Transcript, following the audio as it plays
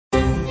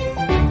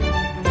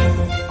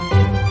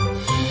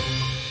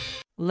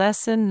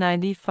Lesson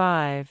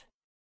 95.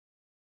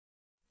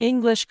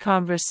 English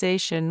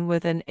conversation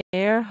with an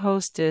air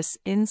hostess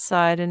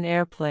inside an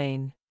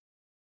airplane.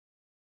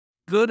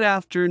 Good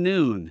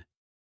afternoon.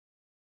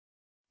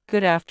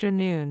 Good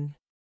afternoon.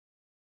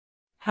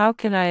 How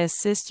can I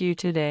assist you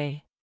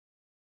today?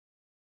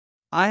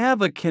 I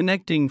have a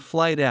connecting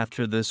flight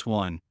after this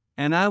one,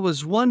 and I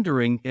was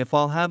wondering if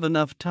I'll have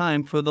enough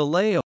time for the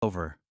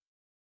layover.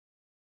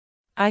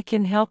 I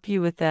can help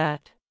you with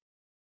that.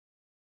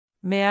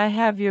 May I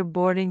have your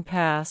boarding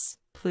pass,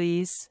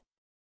 please?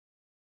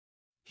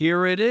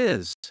 Here it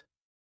is.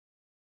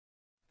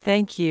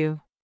 Thank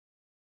you.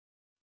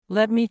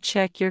 Let me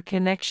check your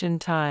connection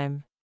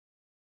time.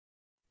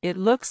 It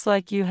looks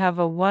like you have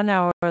a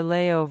 1-hour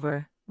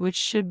layover, which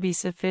should be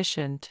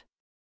sufficient.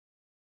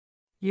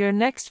 Your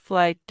next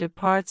flight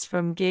departs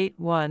from Gate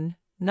 1,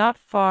 not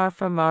far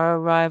from our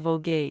arrival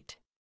gate.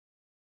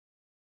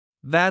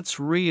 That's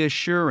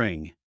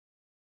reassuring.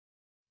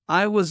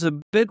 I was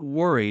a bit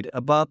worried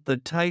about the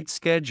tight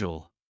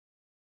schedule.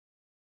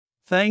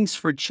 Thanks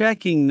for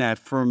checking that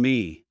for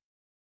me.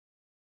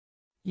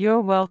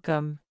 You're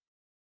welcome.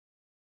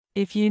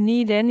 If you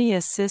need any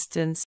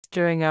assistance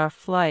during our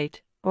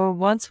flight, or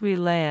once we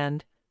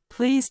land,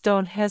 please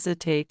don't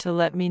hesitate to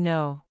let me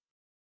know.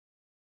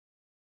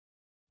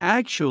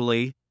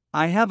 Actually,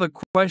 I have a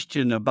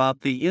question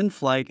about the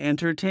in-flight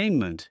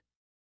entertainment.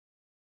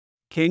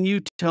 Can you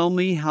tell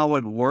me how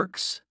it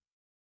works?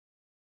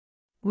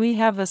 We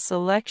have a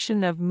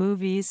selection of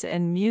movies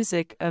and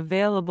music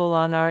available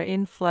on our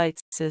in-flight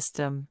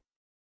system.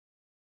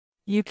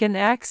 You can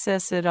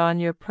access it on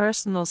your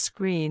personal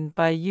screen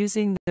by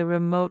using the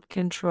remote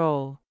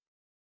control.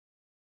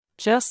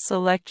 Just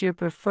select your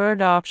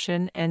preferred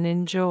option and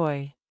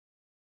enjoy.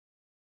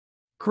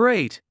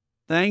 Great,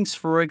 thanks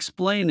for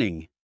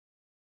explaining.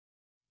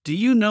 Do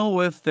you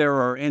know if there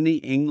are any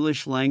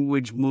English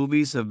language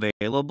movies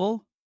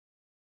available?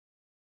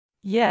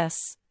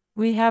 Yes,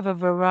 we have a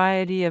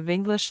variety of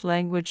English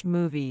language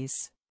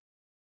movies.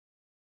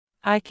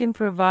 I can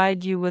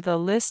provide you with a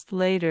list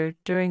later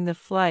during the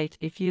flight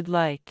if you'd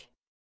like.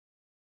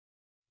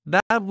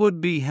 That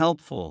would be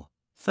helpful,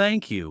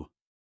 thank you.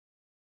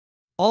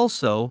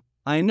 Also,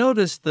 I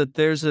noticed that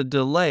there's a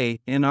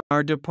delay in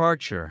our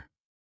departure.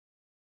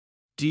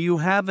 Do you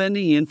have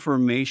any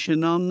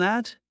information on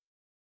that?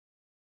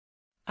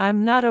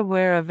 I'm not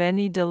aware of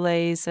any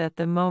delays at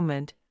the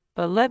moment,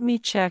 but let me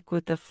check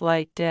with the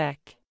flight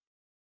deck.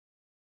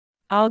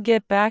 I'll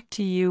get back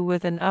to you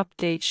with an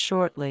update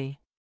shortly.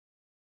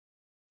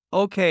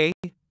 Okay,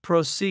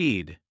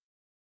 proceed.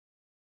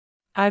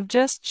 I've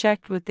just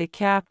checked with the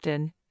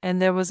captain,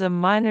 and there was a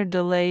minor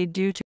delay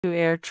due to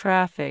air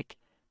traffic,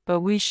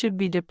 but we should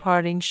be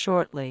departing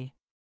shortly.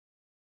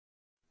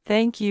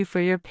 Thank you for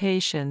your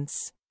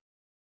patience.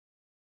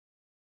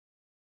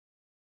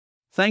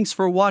 Thanks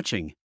for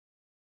watching.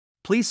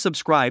 Please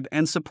subscribe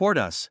and support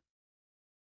us.